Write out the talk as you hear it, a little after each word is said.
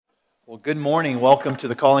Well, good morning. Welcome to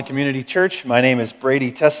the Calling Community Church. My name is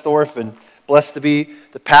Brady Testorf, and blessed to be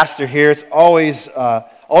the pastor here. It's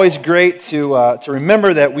always great to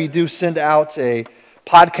remember that we do send out a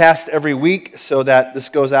podcast every week, so that this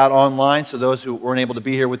goes out online. So those who weren't able to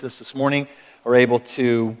be here with us this morning are able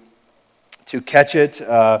to catch it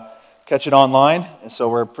online. And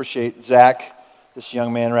so we appreciate Zach, this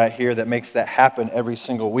young man right here, that makes that happen every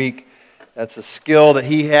single week. That's a skill that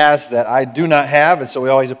he has that I do not have, and so we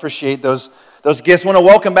always appreciate those gifts. I want to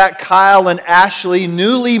welcome back Kyle and Ashley,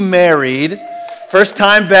 newly married. First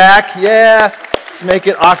time back. Yeah, let's make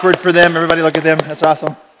it awkward for them. Everybody look at them. That's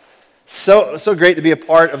awesome. So great to be a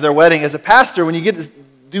part of their wedding. As a pastor, when you get to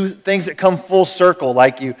do things that come full circle,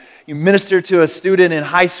 like you minister to a student in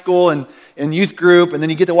high school and in youth group, and then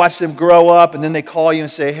you get to watch them grow up, and then they call you and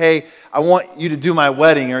say, hey, I want you to do my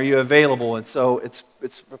wedding. Are you available? And so it's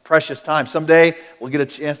a precious time. Someday we'll get a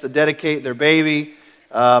chance to dedicate their baby,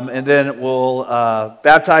 and then we'll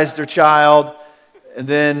baptize their child, and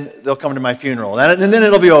then they'll come to my funeral. And then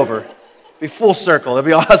it'll be over. Be full circle. It'll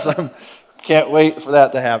be awesome. Can't wait for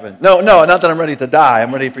that to happen. No, not that I'm ready to die.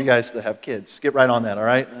 I'm ready for you guys to have kids. Get right on that, all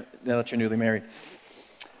right? Now that you're newly married.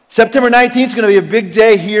 September 19th is going to be a big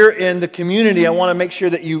day here in the community. I want to make sure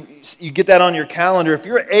that you get that on your calendar. If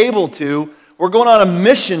you're able to, we're going on a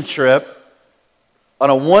mission trip, on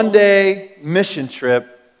a one-day mission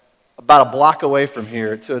trip about a block away from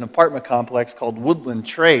here to an apartment complex called Woodland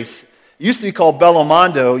Trace. It used to be called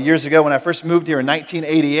Bellomondo. Years ago, when I first moved here in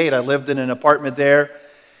 1988, I lived in an apartment there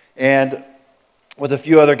and with a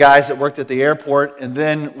few other guys that worked at the airport. And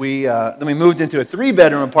then we moved into a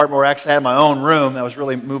 3-bedroom apartment where I actually had my own room. I was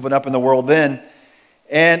really moving up in the world then.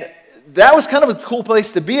 And that was kind of a cool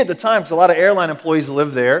place to be at the time because a lot of airline employees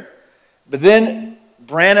lived there. But then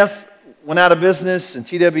Braniff went out of business, and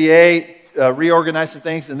TWA reorganized some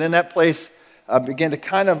things, and then that place began to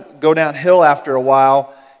kind of go downhill after a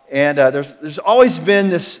while. And there's always been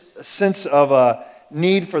this sense of a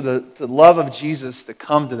need for the love of Jesus to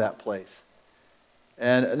come to that place.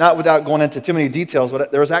 And not without going into too many details,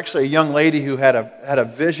 but there was actually a young lady who had a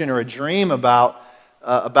vision or a dream about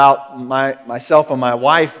myself and my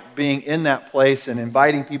wife being in that place and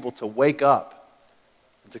inviting people to wake up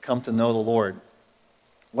and to come to know the Lord.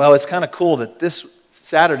 Well, it's kind of cool that this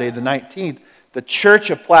Saturday, the 19th, the Church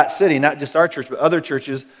of Platte City, not just our church, but other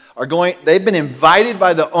churches, they've been invited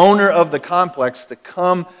by the owner of the complex to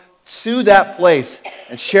come to that place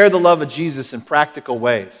and share the love of Jesus in practical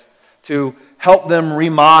ways, to help them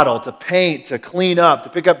remodel, to paint, to clean up, to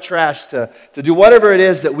pick up trash, to do whatever it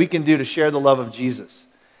is that we can do to share the love of Jesus.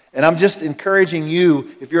 And I'm just encouraging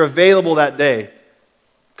you, if you're available that day,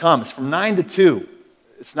 come. It's from 9 to 2.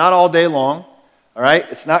 It's not all day long. All right,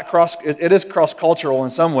 it is cross-cultural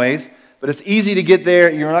in some ways, but it's easy to get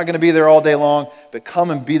there. You're not going to be there all day long, but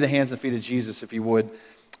come and be the hands and feet of Jesus if you would.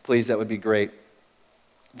 Please, that would be great.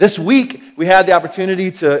 This week, we had the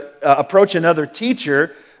opportunity to approach another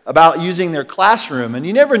teacher about using their classroom. And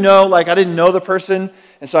you never know, I didn't know the person,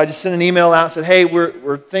 and so I just sent an email out and said, hey,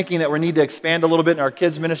 we're thinking that we need to expand a little bit in our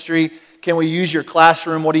kids' ministry. Can we use your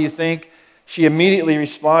classroom? What do you think? She immediately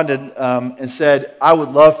responded and said, I would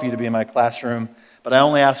love for you to be in my classroom, but I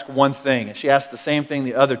only ask one thing. And she asked the same thing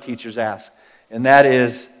the other teachers ask, and that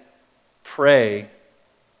is pray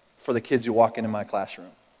for the kids who walk into my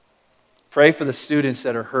classroom. Pray for the students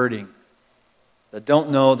that are hurting, that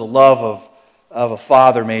don't know the love of a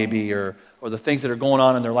father maybe, or the things that are going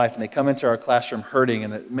on in their life, and they come into our classroom hurting,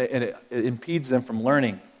 and it impedes them from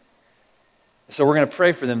learning. So we're going to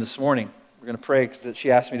pray for them this morning. We're going to pray because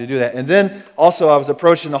she asked me to do that. And then also I was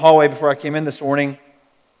approaching the hallway before I came in this morning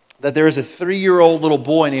that there is a 3-year-old little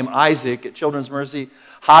boy named Isaac at Children's Mercy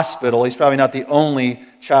Hospital. He's probably not the only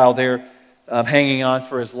child there hanging on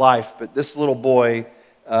for his life, but this little boy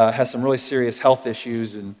has some really serious health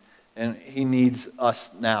issues, and he needs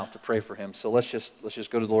us now to pray for him. So let's just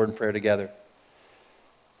go to the Lord in prayer together.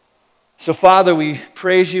 So Father, we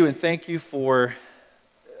praise you and thank you for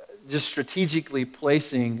just strategically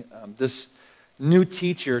placing this new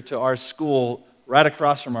teacher to our school right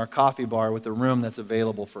across from our coffee bar with a room that's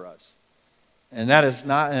available for us. And that is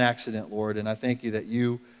not an accident, Lord, and I thank you that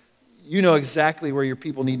you know exactly where your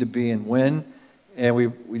people need to be and when, and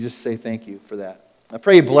we just say thank you for that. I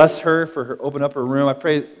pray you bless her for her open up her room. I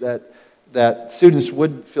pray that students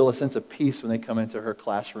would feel a sense of peace when they come into her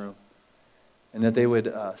classroom, and that they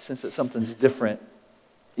would sense that something's different.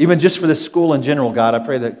 Even just for this school in general, God, I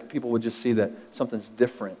pray that people would just see that something's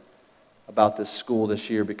different about this school this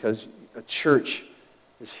year because a church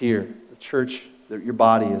is here. The church, your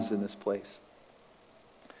body is in this place.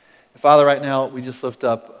 And Father, right now, we just lift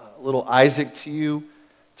up little Isaac to you.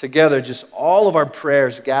 together, just all of our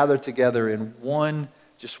prayers gathered together in one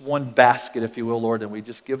basket, if you will, Lord, and we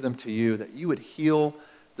just give them to you, that you would heal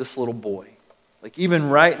this little boy. Like even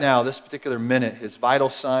right now, this particular minute, his vital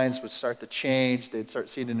signs would start to change. They'd start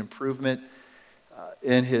seeing an improvement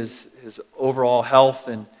in his overall health,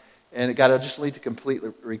 and God, it'll just lead to complete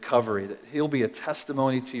recovery, that he'll be a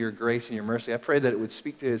testimony to your grace and your mercy. I pray that it would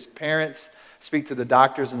speak to his parents, speak to the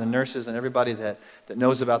doctors and the nurses and everybody that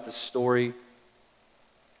knows about this story,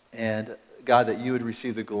 and God, that you would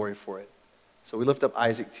receive the glory for it. So we lift up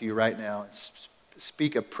Isaac to you right now and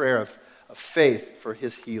speak a prayer of faith for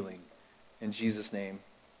his healing. In Jesus' name,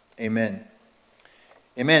 amen.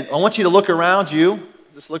 Amen. I want you to look around you.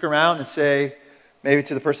 Just look around and say, maybe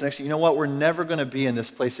to the person next to you, you know what? We're never going to be in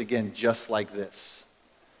this place again just like this.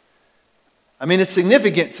 I mean, it's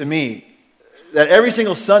significant to me that every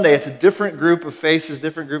single Sunday it's a different group of faces,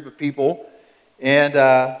 different group of people, and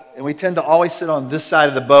we tend to always sit on this side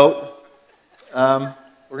of the boat.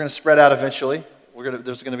 We're going to spread out eventually.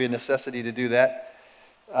 There's going to be a necessity to do that.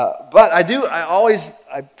 But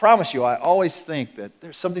I promise you, I always think that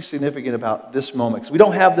there's something significant about this moment. Because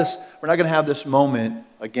we're not going to have this moment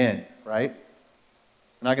again, right?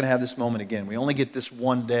 We're not going to have this moment again. We only get this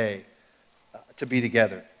one day to be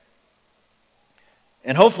together.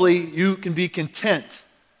 And hopefully you can be content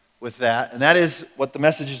with that. And that is what the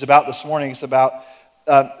message is about this morning. It's about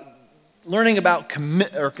learning about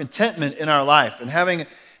contentment in our life and having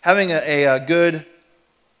a good,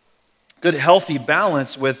 healthy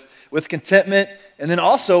balance with contentment, and then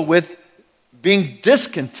also with being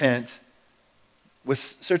discontent with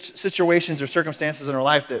situations or circumstances in our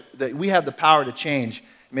life that we have the power to change.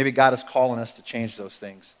 Maybe God is calling us to change those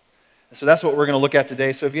things. And so that's what we're going to look at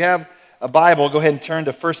today. So if you have a Bible, go ahead and turn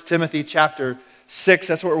to 1 Timothy chapter 6.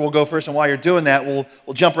 That's where we'll go first. And while you're doing that, we'll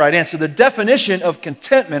jump right in. So the definition of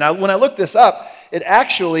contentment, when I looked this up, it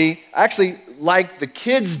actually liked the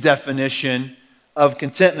kids' definition of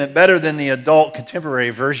contentment better than the adult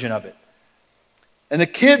contemporary version of it. And the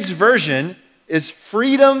kids' version is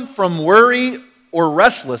freedom from worry or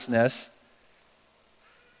restlessness,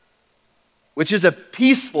 which is a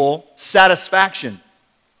peaceful satisfaction.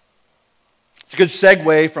 It's a good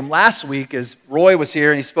segue from last week as Roy was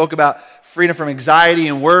here and he spoke about freedom from anxiety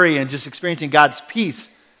and worry and just experiencing God's peace.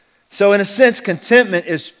 So in a sense, contentment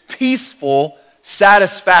is peaceful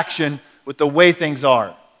satisfaction with the way things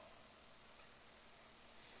are.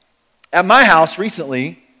 At my house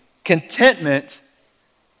recently, contentment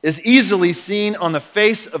is easily seen on the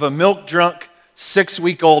face of a milk-drunk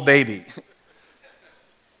 6-week-old baby.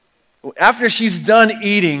 After she's done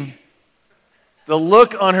eating, the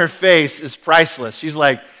look on her face is priceless. She's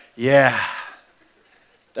like, yeah,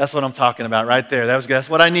 that's what I'm talking about right there. That's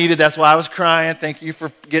what I needed. That's why I was crying. Thank you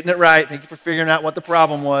for getting it right. Thank you for figuring out what the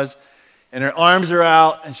problem was. And her arms are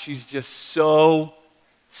out, and she's just so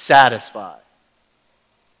satisfied.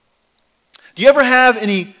 Do you ever have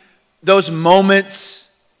those moments,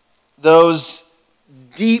 those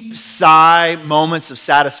deep sigh moments of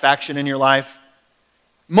satisfaction in your life?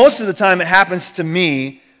 Most of the time it happens to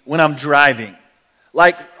me when I'm driving.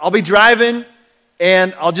 Like, I'll be driving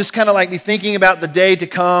and I'll just kind of like be thinking about the day to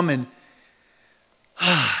come and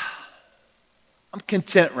I'm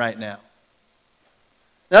content right now.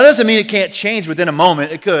 Now, that doesn't mean it can't change within a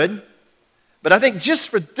moment. It could. But I think just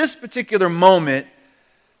for this particular moment,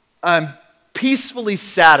 I'm peacefully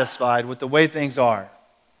satisfied with the way things are.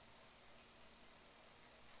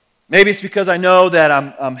 Maybe it's because I know that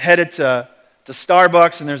I'm headed to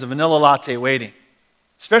Starbucks and there's a vanilla latte waiting,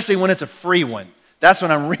 especially when it's a free one. That's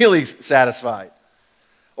when I'm really satisfied.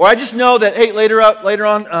 Or I just know that, hey, later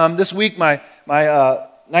on this week, my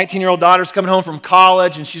 19-year-old daughter's coming home from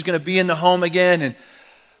college and she's going to be in the home again. And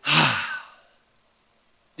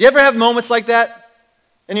do you ever have moments like that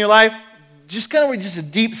in your life? Just kind of just a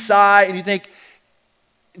deep sigh, and you think,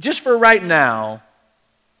 just for right now,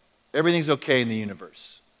 everything's okay in the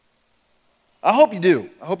universe. I hope you do.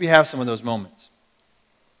 I hope you have some of those moments.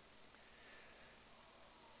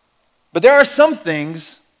 But there are some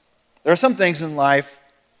things in life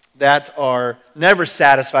that are never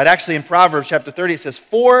satisfied. Actually, in Proverbs chapter 30, it says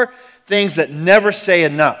 4 things that never say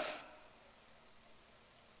enough.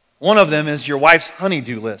 One of them is your wife's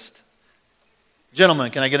honey-do list.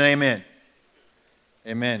 Gentlemen, can I get an amen?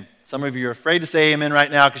 Amen. Some of you are afraid to say amen right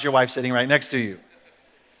now because your wife's sitting right next to you.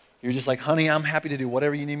 You're just like, honey, I'm happy to do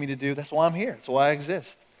whatever you need me to do. That's why I'm here. That's why I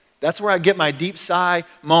exist. That's where I get my deep sigh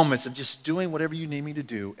moments of just doing whatever you need me to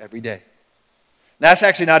do every day. That's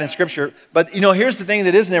actually not in Scripture. But, here's the thing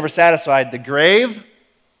that is never satisfied. The grave,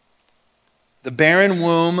 the barren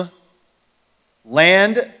womb,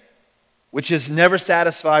 land, which is never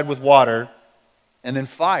satisfied with water, And then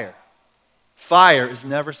fire. Fire is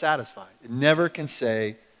never satisfied. It never can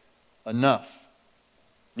say enough.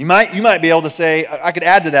 You might be able to say, I could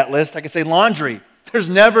add to that list, I could say laundry. You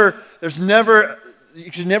should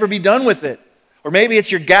never be done with it. Or maybe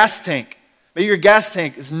it's your gas tank. Maybe your gas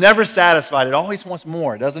tank is never satisfied. It always wants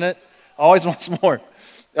more, doesn't it? Always wants more.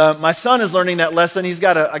 My son is learning that lesson.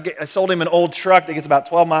 I sold him an old truck that gets about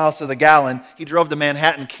 12 miles to the gallon. He drove to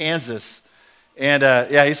Manhattan, Kansas. And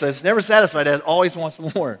he says, it's never satisfied. It always wants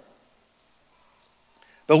more.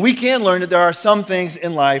 But we can learn that there are some things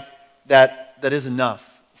in life that is enough.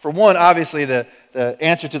 For one, obviously, the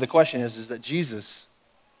answer to the question is that Jesus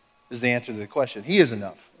is the answer to the question. He is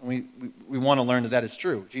enough. And we want to learn that is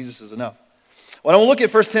true. Jesus is enough. Well, I want to look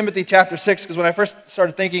at 1 Timothy chapter 6, because when I first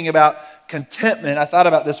started thinking about contentment, I thought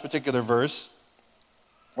about this particular verse,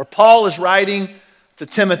 where Paul is writing to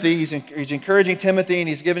Timothy. He's encouraging Timothy, and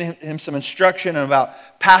he's giving him some instruction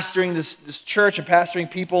about pastoring this church and pastoring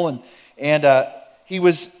people. And he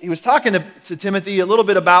was talking to Timothy a little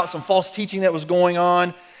bit about some false teaching that was going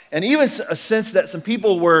on, and even a sense that some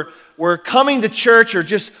people were coming to church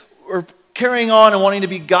or carrying on and wanting to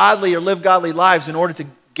be godly or live godly lives in order to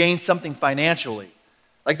gain something financially.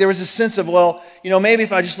 Like there was a sense of, well, maybe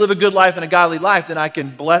if I just live a good life and a godly life, then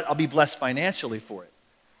I'll be blessed financially for it.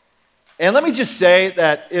 And let me just say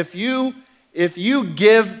that if you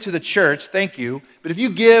give to the church, thank you, but if you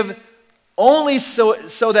give only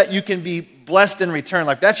so that you can be blessed in return,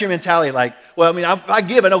 like that's your mentality, like, well, if I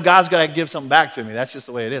give, I know God's got to give something back to me. That's just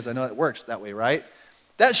the way it is. I know it works that way, right?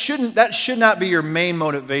 That should not be your main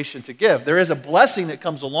motivation to give. There is a blessing that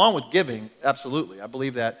comes along with giving, absolutely. I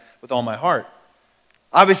believe that with all my heart.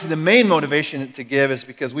 Obviously, the main motivation to give is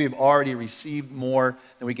because we have already received more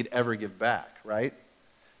than we could ever give back, right?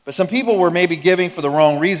 But some people were maybe giving for the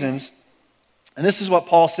wrong reasons. And this is what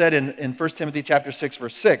Paul said in 1 Timothy chapter 6,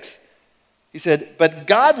 verse 6. He said, but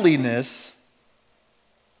godliness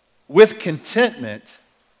with contentment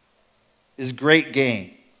is great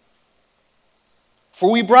gain. For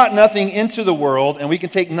we brought nothing into the world, and we can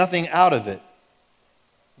take nothing out of it.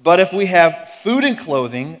 But if we have food and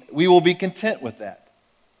clothing, we will be content with that.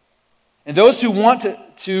 And those who want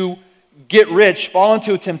to get rich fall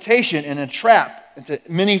into a temptation and a trap, into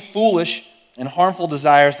many foolish and harmful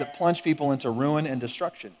desires that plunge people into ruin and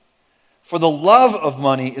destruction. For the love of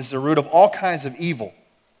money is the root of all kinds of evil.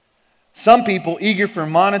 Some people, eager for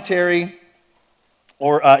monetary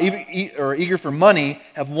or eager for money,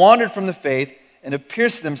 have wandered from the faith and have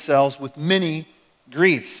pierced themselves with many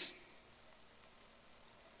griefs.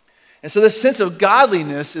 And so this sense of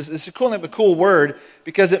godliness is a cool word,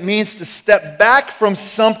 because it means to step back from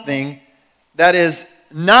something that is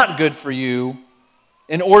not good for you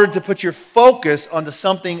in order to put your focus onto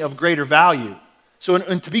something of greater value. So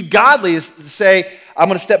and to be godly is to say, I'm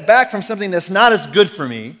going to step back from something that's not as good for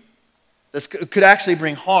me, that could actually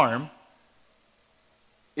bring harm,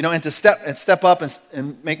 and to step up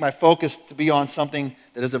and make my focus to be on something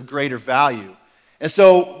that is of greater value. And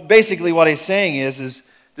so basically what he's saying is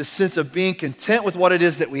this sense of being content with what it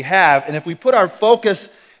is that we have. And if we put our focus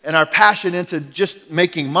and our passion into just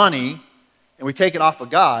making money and we take it off of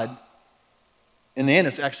God, in the end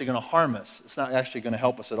it's actually going to harm us. It's not actually going to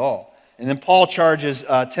help us at all. And then Paul charges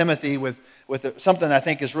Timothy with something that I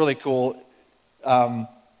think is really cool.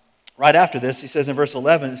 Right after this, he says in verse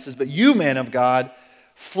 11, it says, but you, man of God,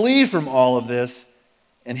 flee from all of this,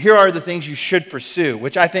 and here are the things you should pursue,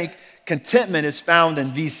 which I think contentment is found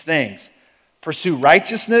in these things. Pursue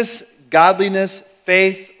righteousness, godliness,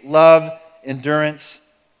 faith, love, endurance,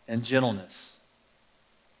 and gentleness.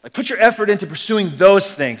 Like put your effort into pursuing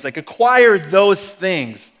those things. Like acquire those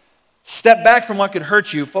things. Step back from what could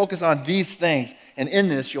hurt you. Focus on these things. And in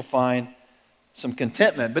this, you'll find some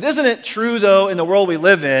contentment. But isn't it true, though, in the world we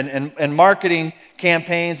live in, and marketing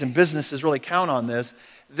campaigns and businesses really count on this,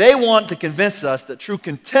 they want to convince us that true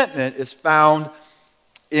contentment is found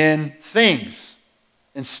in things,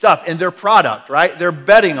 in stuff, in their product, right? They're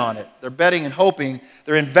betting on it. They're betting and hoping,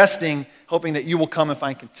 they're investing, hoping that you will come and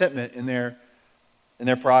find contentment in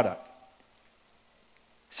their product.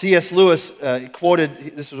 C.S. Lewis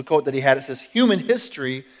quoted, this was a quote that he had, it says, human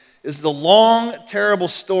history is the long, terrible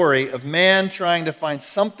story of man trying to find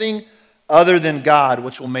something other than God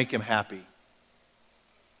which will make him happy.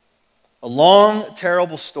 A long,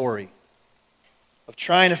 terrible story of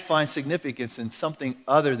trying to find significance in something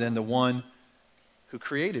other than the one who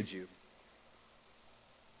created you.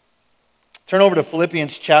 Turn over to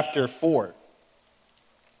Philippians chapter 4.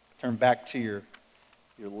 Turn back to your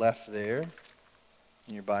left there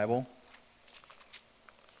in your Bible.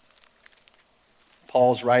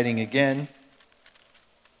 Paul's writing again.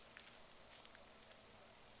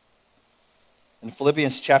 In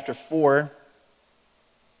Philippians chapter 4,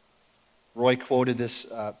 Roy quoted this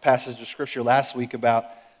passage of Scripture last week about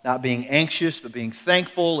not being anxious, but being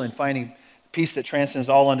thankful and finding peace that transcends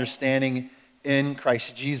all understanding in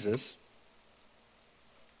Christ Jesus.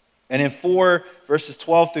 And in 4 verses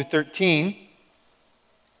 12 through 13,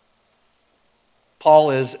 Paul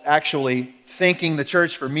is actually thanking the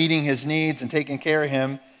church for meeting his needs and taking care of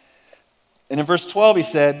him. And in verse 12 he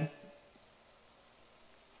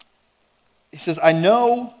says, I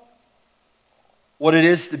know what it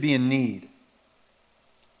is to be in need,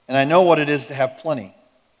 and I know what it is to have plenty.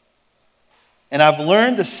 And I've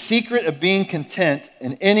learned the secret of being content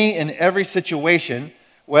in any and every situation,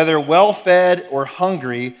 whether well-fed or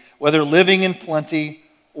hungry, whether living in plenty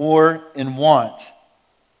or in want.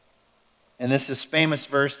 And this is a famous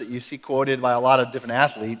verse that you see quoted by a lot of different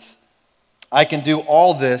athletes. I can do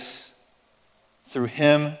all this through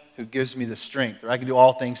him who gives me the strength. Or I can do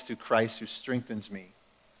all things through Christ who strengthens me.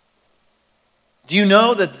 Do you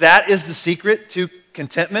know that that is the secret to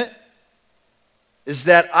contentment? Is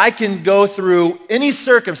that I can go through any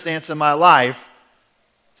circumstance in my life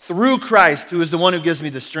through Christ, who is the one who gives me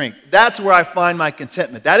the strength. That's where I find my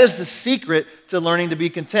contentment. That is the secret to learning to be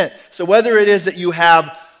content. So whether it is that you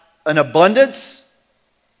have an abundance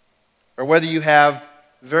or whether you have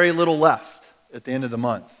very little left at the end of the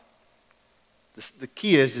month, the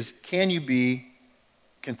key is can you be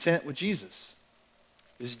content with Jesus?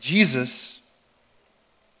 Is Jesus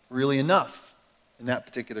really enough in that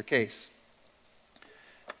particular case?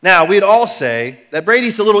 Now, we'd all say that, Brady,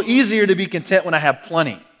 it's a little easier to be content when I have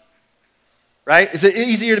plenty, right? Is it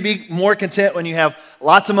easier to be more content when you have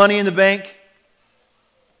lots of money in the bank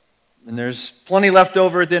and there's plenty left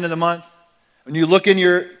over at the end of the month? When you look in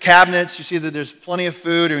your cabinets, you see that there's plenty of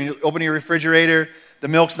food, or when you open your refrigerator, the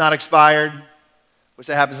milk's not expired, which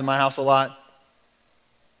that happens in my house a lot.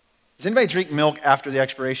 Does anybody drink milk after the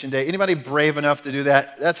expiration date? Anybody brave enough to do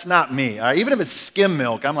that? That's not me. All right? Even if it's skim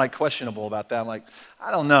milk, I'm like questionable about that. I'm like, I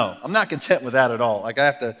don't know. I'm not content with that at all. Like I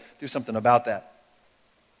have to do something about that.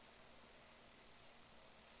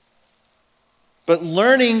 But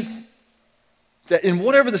learning that in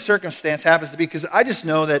whatever the circumstance happens to be, because I just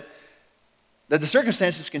know that the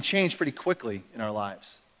circumstances can change pretty quickly in our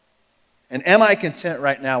lives. And am I content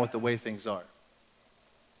right now with the way things are?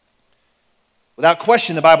 Without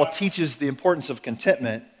question, the Bible teaches the importance of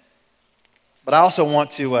contentment, but I also want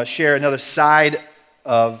to share another side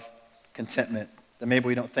of contentment that maybe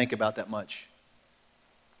we don't think about that much,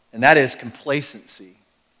 and that is complacency.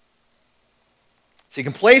 See,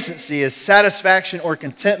 complacency is satisfaction or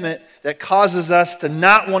contentment that causes us to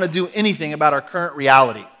not want to do anything about our current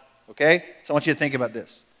reality, okay? So I want you to think about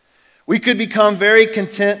this. We could become very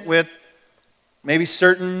content with maybe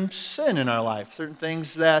certain sin in our life, certain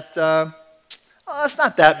things that... it's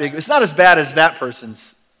not that big. It's not as bad as that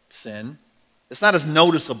person's sin. It's not as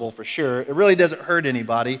noticeable for sure. It really doesn't hurt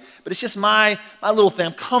anybody, but it's just my little thing.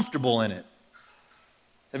 I'm comfortable in it.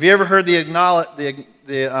 Have you ever heard the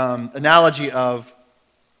analogy of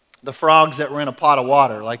the frogs that were in a pot of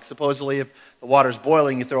water? Like supposedly if the water's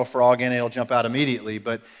boiling, you throw a frog in, it'll jump out immediately.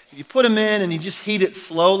 But if you put them in and you just heat it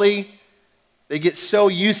slowly, they get so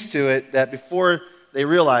used to it that before they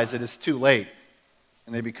realize it, it's too late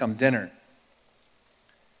and they become dinner.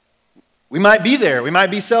 We might be there. We might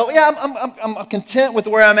be I'm content with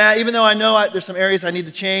where I'm at, even though I know there's some areas I need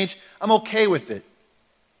to change. I'm okay with it.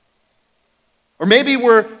 Or maybe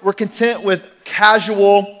we're content with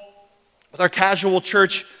our casual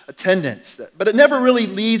church attendance, but it never really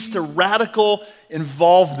leads to radical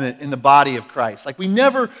involvement in the body of Christ. Like we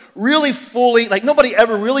never really fully, like nobody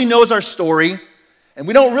ever really knows our story, and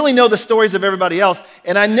we don't really know the stories of everybody else,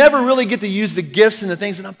 and I never really get to use the gifts and the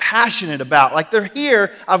things that I'm passionate about. Like they're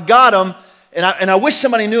here, I've got them, and I wish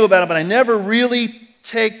somebody knew about them, but I never really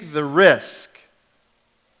take the risk,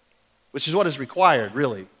 which is what is required,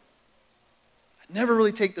 really. I never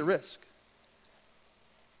really take the risk.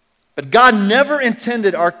 But God never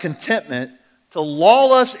intended our contentment to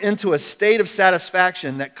lull us into a state of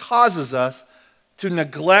satisfaction that causes us to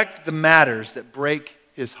neglect the matters that break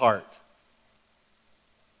his heart.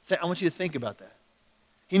 I want you to think about that.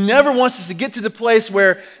 He never wants us to get to the place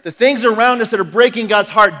where the things around us that are breaking God's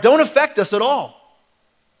heart don't affect us at all.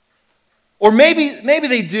 Or maybe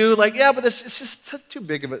they do, like, yeah, but it's just too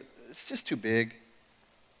big of it. It's just too big.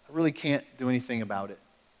 I really can't do anything about it.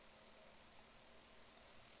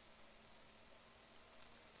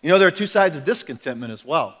 You know, there are two sides of discontentment as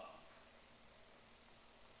well.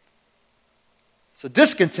 So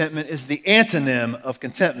discontentment is the antonym of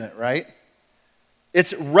contentment, right?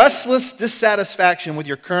 It's restless dissatisfaction with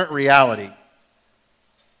your current reality.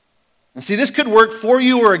 And see, this could work for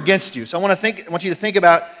you or against you. So I want you to think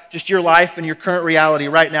about just your life and your current reality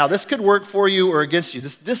right now. This could work for you or against you.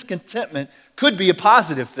 This discontentment could be a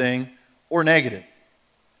positive thing or negative.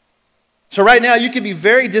 So right now, you could be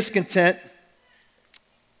very discontent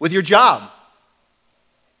with your job.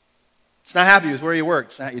 It's not happy with where you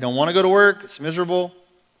work. You don't want to go to work. It's miserable.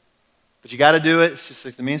 But you got to do it. It's just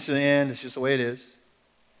like the means to the end. It's just the way it is.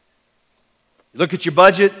 You look at your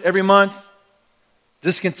budget every month,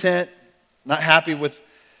 discontent, not happy with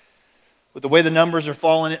the way the numbers are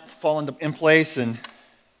falling in place. And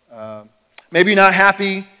maybe you're not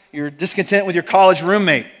happy. You're discontent with your college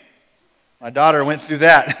roommate. My daughter went through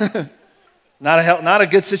that. Not a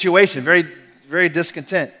good situation. Very, very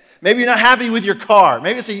discontent. Maybe you're not happy with your car.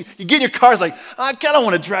 Maybe you get in your car, it's like, I kind of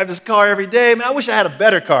want to drive this car every day. Man, I wish I had a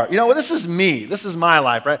better car. You know, well, this is me. This is my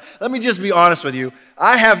life, right? Let me just be honest with you.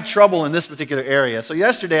 I have trouble in this particular area. So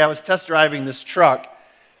yesterday I was test driving this truck,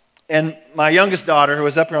 and my youngest daughter, who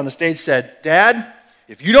was up here on the stage, said, Dad,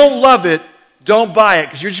 if you don't love it, don't buy it,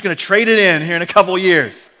 because you're just going to trade it in here in a couple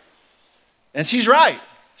years. And she's right.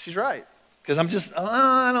 She's right. Because I'm just,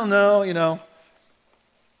 I don't know, you know.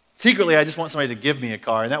 Secretly, I just want somebody to give me a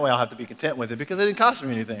car, and that way I'll have to be content with it because it didn't cost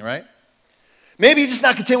me anything, right? Maybe you're just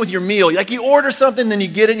not content with your meal. Like you order something, then you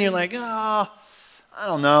get it, and you're like, I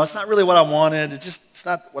don't know. It's not really what I wanted. It's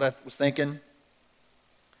not what I was thinking.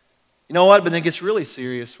 You know what? But then it gets really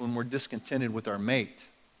serious when we're discontented with our mate.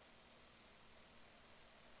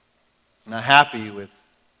 I'm not happy with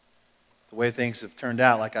the way things have turned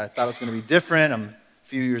out. Like I thought it was going to be different. I'm a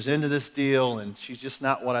few years into this deal, and she's just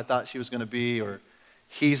not what I thought she was going to be, or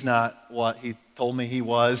he's not what he told me he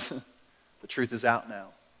was. The truth is out now.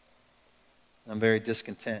 I'm very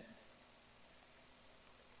discontent.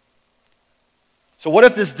 So what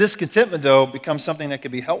if this discontentment, though, becomes something that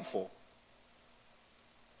could be helpful?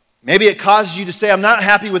 Maybe it causes you to say, I'm not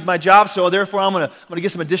happy with my job, so therefore I'm going to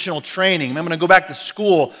get some additional training. I'm going to go back to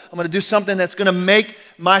school. I'm going to do something that's going to make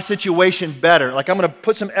my situation better. Like I'm going to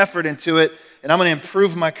put some effort into it, and I'm going to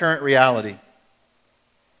improve my current reality.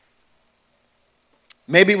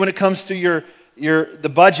 Maybe when it comes to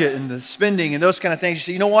the budget and the spending and those kind of things, you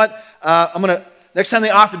say, you know what? Next time they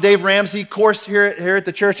offer Dave Ramsey course here at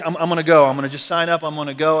the church, I'm going to go. I'm going to just sign up. I'm going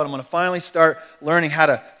to go, and I'm going to finally start learning how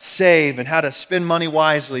to save and how to spend money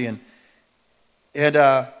wisely.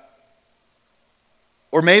 Or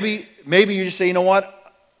maybe you just say, you know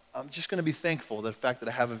what? I'm just going to be thankful for the fact that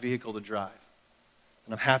I have a vehicle to drive,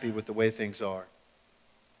 and I'm happy with the way things are.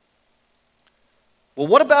 Well,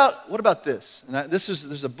 what about this? And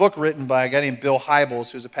there's a book written by a guy named Bill Hybels,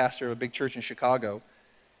 who's a pastor of a big church in Chicago.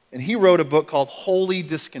 And he wrote a book called Holy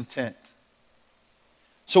Discontent.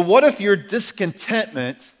 So what if your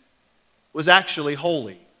discontentment was actually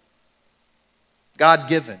holy?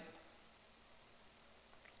 God-given.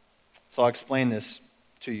 So I'll explain this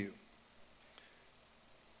to you.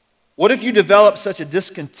 What if you develop such a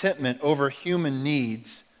discontentment over human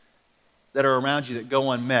needs that are around you that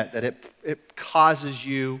go unmet, that it causes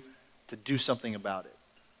you to do something about it?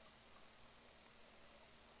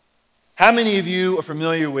 How many of you are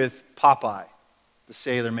familiar with Popeye, the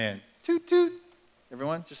Sailor Man? Toot toot.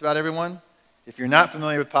 Everyone? Just about everyone? If you're not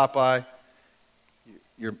familiar with Popeye,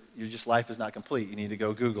 your life is not complete. You need to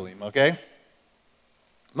go Google him, okay?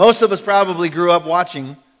 Most of us probably grew up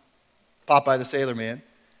watching Popeye the Sailor Man.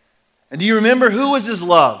 And do you remember who was his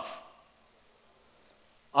love?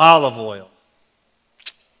 Olive oil.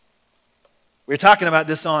 We were talking about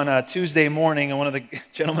this on Tuesday morning, and one of the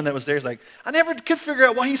gentlemen that was there is like, I never could figure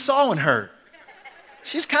out what he saw in her.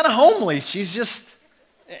 She's kind of homely. She's just,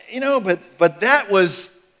 but that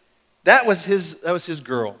was his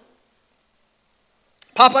girl.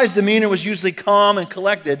 Popeye's demeanor was usually calm and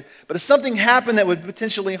collected, but if something happened that would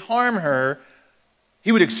potentially harm her,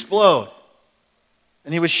 he would explode.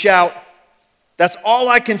 And he would shout, "That's all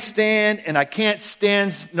I can stand, and I can't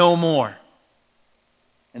stand no more."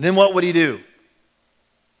 And then what would he do?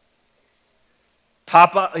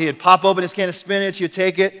 He'd pop open his can of spinach, he'd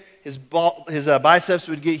take it, his biceps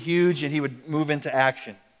would get huge, and he would move into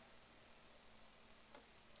action.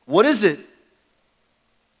 What is it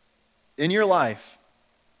in your life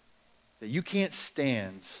that you can't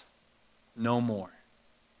stand no more?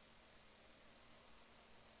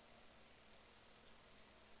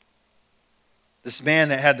 This man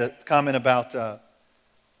that had the comment about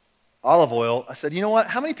olive oil, I said, you know what?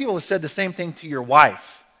 How many people have said the same thing to your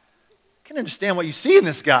wife? I can't understand what you see in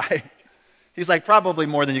this guy. He's like, probably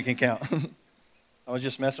more than you can count. I was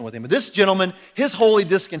just messing with him. But this gentleman, his holy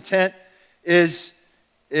discontent is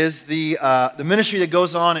the ministry that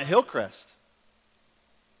goes on at Hillcrest.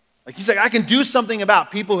 Like he's like, I can do something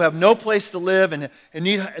about people who have no place to live and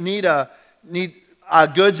need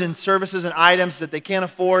goods and services and items that they can't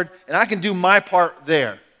afford, and I can do my part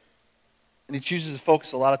there. And he chooses to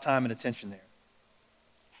focus a lot of time and attention there.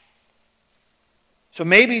 So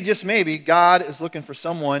maybe, just maybe, God is looking for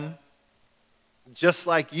someone just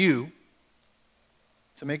like you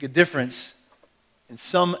to make a difference in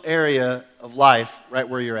some area of life right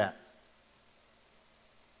where you're at.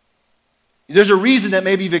 There's a reason that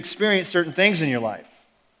maybe you've experienced certain things in your life.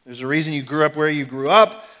 There's a reason you grew up where you grew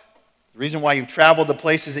up, the reason why you've traveled the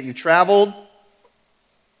places that you traveled.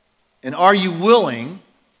 And are you willing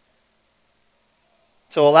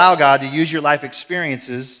to allow God to use your life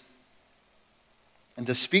experiences and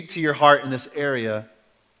to speak to your heart in this area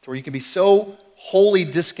to where you can be so wholly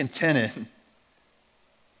discontented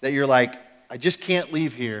that you're like, I just can't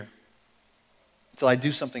leave here until I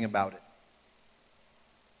do something about it?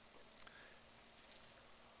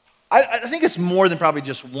 I think it's more than probably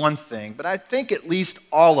just one thing, but I think at least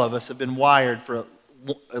all of us have been wired for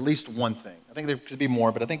at least one thing. I think there could be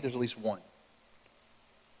more, but I think there's at least one.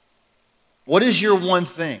 What is your one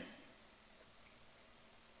thing?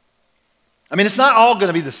 I mean, it's not all going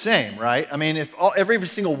to be the same, right? I mean, if every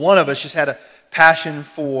single one of us just had a passion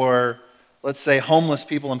for, let's say, homeless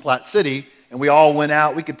people in Platte City, and we all went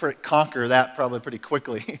out, we could conquer that probably pretty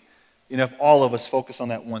quickly, if all of us focus on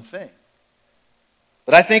that one thing.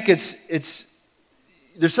 But I think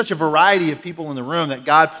there's such a variety of people in the room that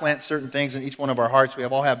God plants certain things in each one of our hearts. We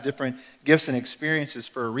all have different gifts and experiences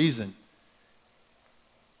for a reason.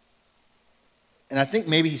 And I think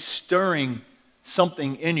maybe he's stirring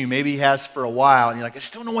something in you. Maybe he has for a while. And you're like, I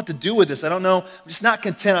just don't know what to do with this. I don't know. I'm just not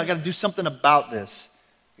content. I got to do something about this.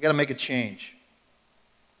 I got to make a change.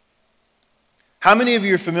 How many of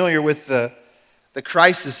you are familiar with the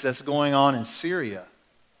crisis that's going on in Syria?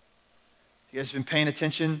 You guys been paying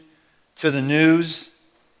attention to the news?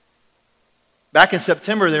 Back in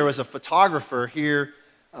September, there was a photographer here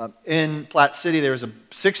in Platte City. There was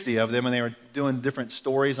 60 of them, and they were doing different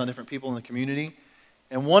stories on different people in the community.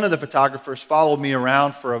 And one of the photographers followed me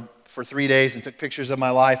around for 3 days and took pictures of my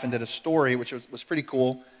life and did a story, which was pretty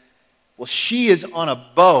cool. Well, she is on a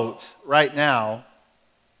boat right now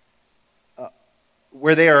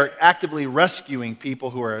where they are actively rescuing people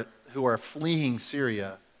who are fleeing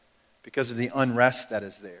Syria because of the unrest that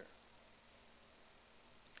is there.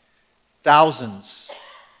 Thousands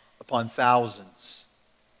upon thousands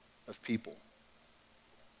of people.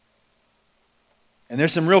 And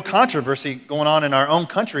there's some real controversy going on in our own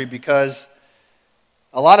country because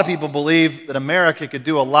a lot of people believe that America could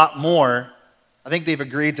do a lot more. I think they've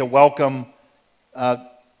agreed to welcome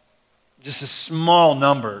just a small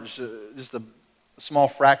number, just a small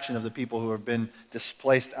fraction of the people who have been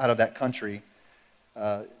displaced out of that country.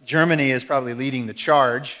 Germany is probably leading the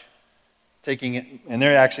charge, taking it, and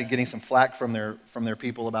they're actually getting some flack from their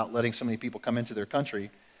people about letting so many people come into their country.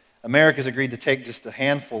 America's agreed to take just a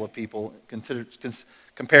handful of people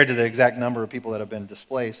compared to the exact number of people that have been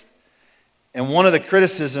displaced. And one of the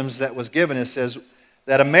criticisms that was given is says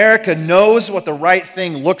that America knows what the right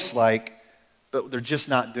thing looks like, but they're just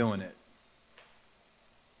not doing it.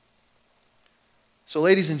 So,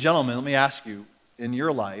 ladies and gentlemen, let me ask you, in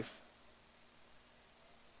your life,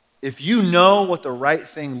 if you know what the right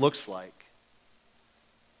thing looks like,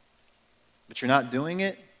 but you're not doing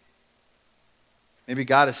it, maybe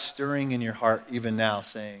God is stirring in your heart even now,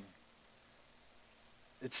 saying,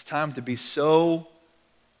 it's time to be so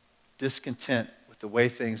discontent with the way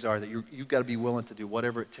things are that you've got to be willing to do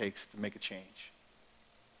whatever it takes to make a change.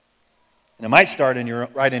 And it might start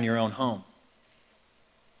right in your own home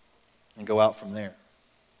and go out from there.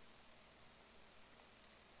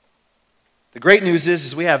 The great news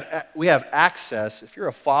is we have access. If you're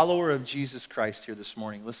a follower of Jesus Christ here this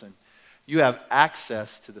morning, listen, you have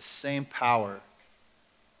access to the same power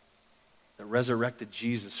that resurrected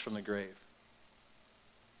Jesus from the grave.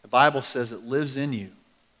 The Bible says it lives in you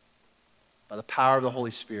by the power of the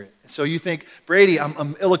Holy Spirit. And so you think, Brady,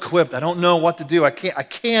 I'm ill-equipped. I don't know what to do. I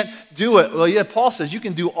can't do it. Well, yeah, Paul says you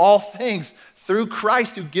can do all things through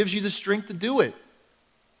Christ who gives you the strength to do it.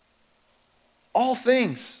 All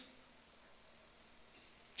things.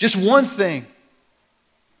 Just one thing.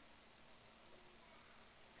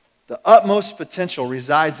 The utmost potential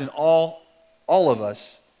resides in all of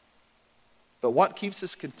us. But what keeps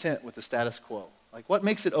us content with the status quo? Like, what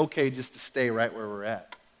makes it okay just to stay right where we're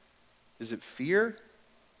at? Is it fear?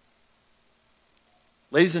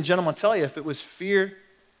 Ladies and gentlemen, I'll tell you, if it was fear,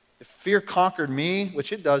 if fear conquered me,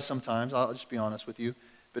 which it does sometimes, I'll just be honest with you,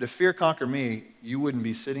 but if fear conquered me, you wouldn't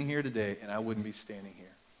be sitting here today and I wouldn't be standing here.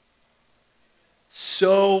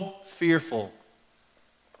 So fearful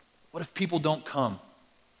What if people don't come?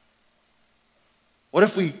 What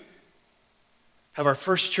if we have our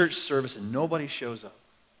first church service and nobody shows up?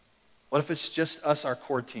 What if it's just us, our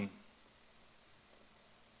core team?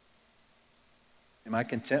 Am I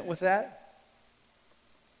content with that?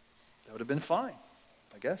 That would have been fine,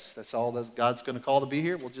 I guess. That's all that God's going to call to be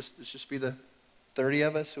here. Let's just be the 30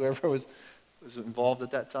 of us, whoever was involved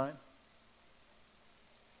at that time.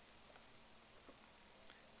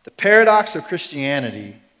 The paradox of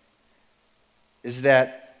Christianity is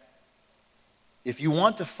that if you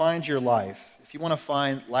want to find your life, if you want to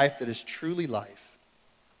find life that is truly life,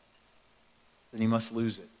 then you must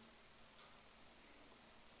lose it.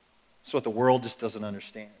 That's what the world just doesn't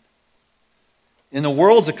understand. In the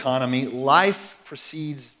world's economy, life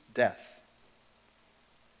precedes death.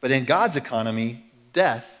 But in God's economy,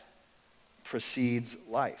 death precedes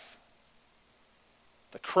life.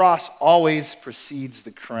 The cross always precedes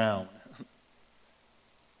the crown.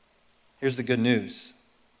 Here's the good news.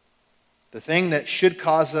 The thing that should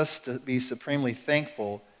cause us to be supremely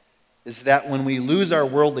thankful is that when we lose our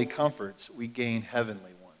worldly comforts, we gain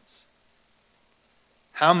heavenly ones.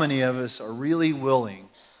 How many of us are really willing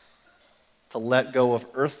to let go of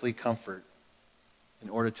earthly comfort in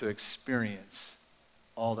order to experience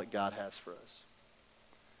all that God has for us?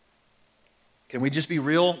 Can we just be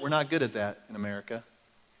real? We're not good at that in America.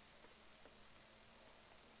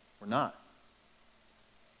 We're not.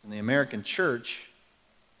 And the American church,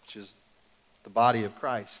 which is the body of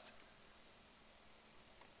Christ,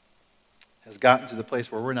 has gotten to the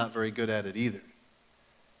place where we're not very good at it either.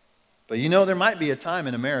 But you know, there might be a time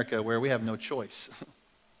in America where we have no choice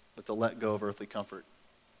but to let go of earthly comfort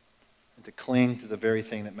and to cling to the very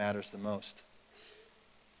thing that matters the most.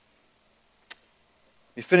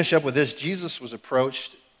 We finish up with this. Jesus was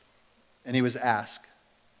approached and he was asked,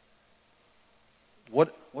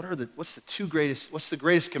 what's the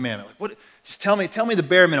greatest commandment? Just tell me the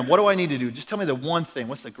bare minimum. What do I need to do? Just tell me the one thing.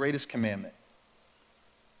 What's the greatest commandment?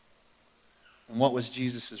 And what was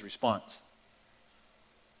Jesus' response?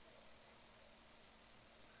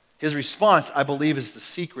 His response, I believe, is the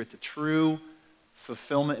secret to true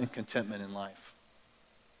fulfillment and contentment in life.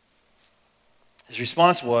 His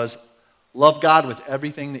response was, love God with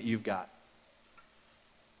everything that you've got.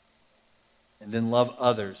 And then love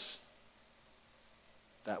others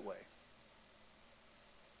that way.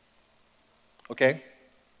 Okay?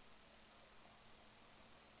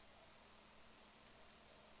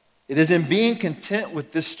 It is in being content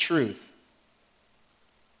with this truth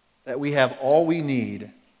that we have all we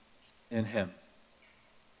need in Him.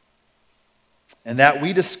 And that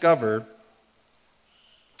we discover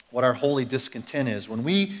what our holy discontent is. When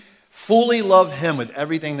we fully love Him with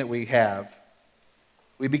everything that we have,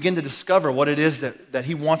 we begin to discover what it is that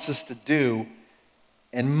He wants us to do.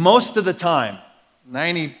 And most of the time,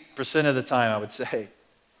 90% of the time I would say,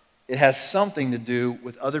 it has something to do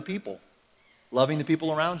with other people. Loving the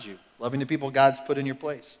people around you. Loving the people God's put in your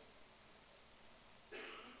place.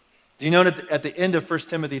 Do you know that at the end of 1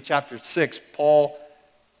 Timothy chapter 6, Paul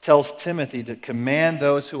tells Timothy to command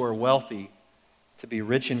those who are wealthy to be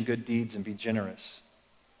rich in good deeds and be generous.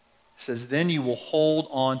 He says, then you will hold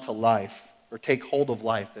on to life, or take hold of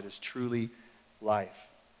life that is truly life.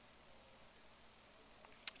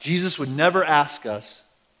 Jesus would never ask us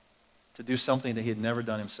to do something that He had never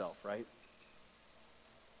done Himself, right?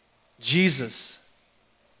 Jesus,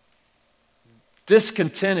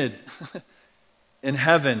 discontented in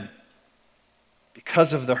heaven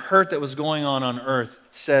because of the hurt that was going on earth,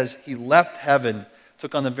 says He left heaven,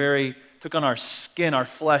 took on our skin, our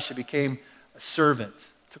flesh, and became a servant,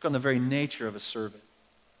 took on the very nature of a servant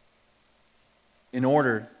in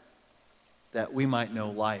order that we might know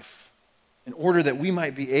life, in order that we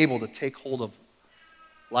might be able to take hold of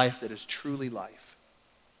life that is truly life.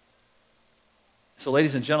 So,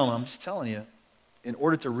 ladies and gentlemen, I'm just telling you, in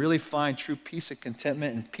order to really find true peace and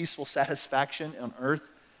contentment and peaceful satisfaction on earth,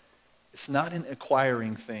 it's not in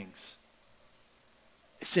acquiring things.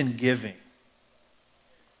 It's in giving.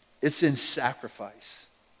 It's in sacrifice.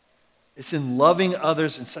 It's in loving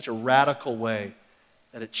others in such a radical way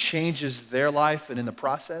that it changes their life, and in the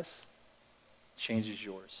process, changes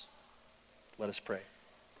yours. Let us pray.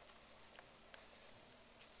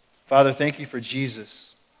 Father, thank you for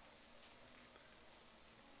Jesus,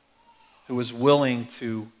 who was willing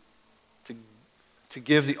to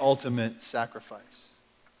give the ultimate sacrifice.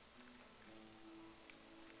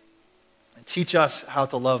 And teach us how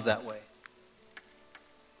to love that way.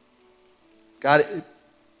 God,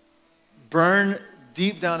 burn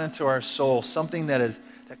deep down into our soul something that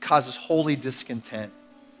causes holy discontent.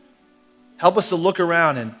 Help us to look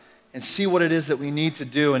around and see what it is that we need to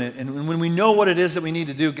do. And when we know what it is that we need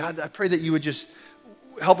to do, God, I pray that you would just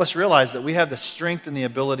help us realize that we have the strength and the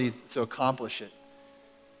ability to accomplish it.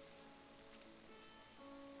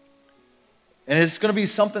 And it's going to be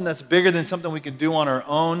something that's bigger than something we can do on our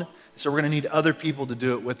own, so we're going to need other people to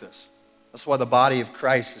do it with us. That's why the body of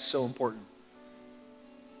Christ is so important.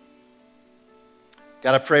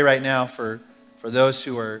 God, I pray right now for those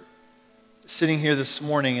who are sitting here this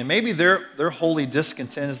morning, and maybe their holy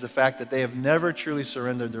discontent is the fact that they have never truly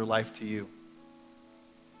surrendered their life to you.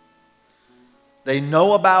 They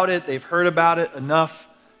know about it, they've heard about it enough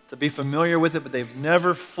to be familiar with it, but they've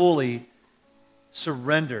never fully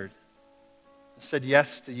surrendered and said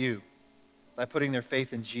yes to you by putting their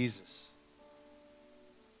faith in Jesus.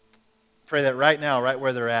 Pray that right now, right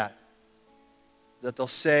where they're at, that they'll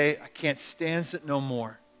say, I can't stand it no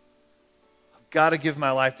more. I've got to give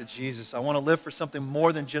my life to Jesus. I want to live for something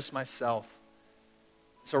more than just myself.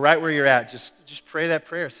 So right where you're at, just pray that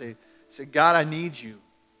prayer. Say, God, I need you.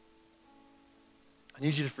 I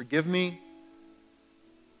need you to forgive me.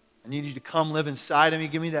 I need you to come live inside of me.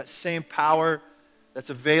 Give me that same power that's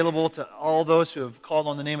available to all those who have called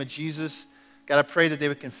on the name of Jesus. God, I pray that they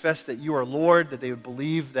would confess that you are Lord, that they would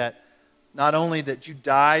believe that not only that you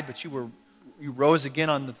died, but you rose again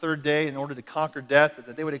on the third day in order to conquer death,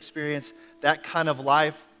 that they would experience that kind of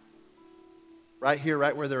life right here,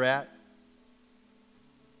 right where they're at.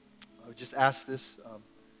 I would just ask this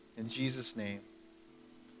in Jesus' name.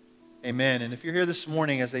 Amen. And if you're here this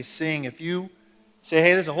morning as they sing, if you say,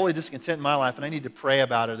 hey, there's a holy discontent in my life and I need to pray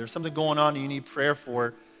about it, there's something going on you need prayer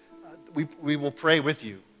for, we will pray with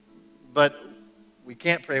you. But we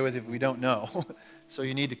can't pray with you if we don't know. So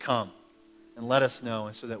you need to come and let us know,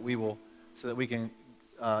 and so that we can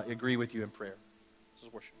agree with you in prayer.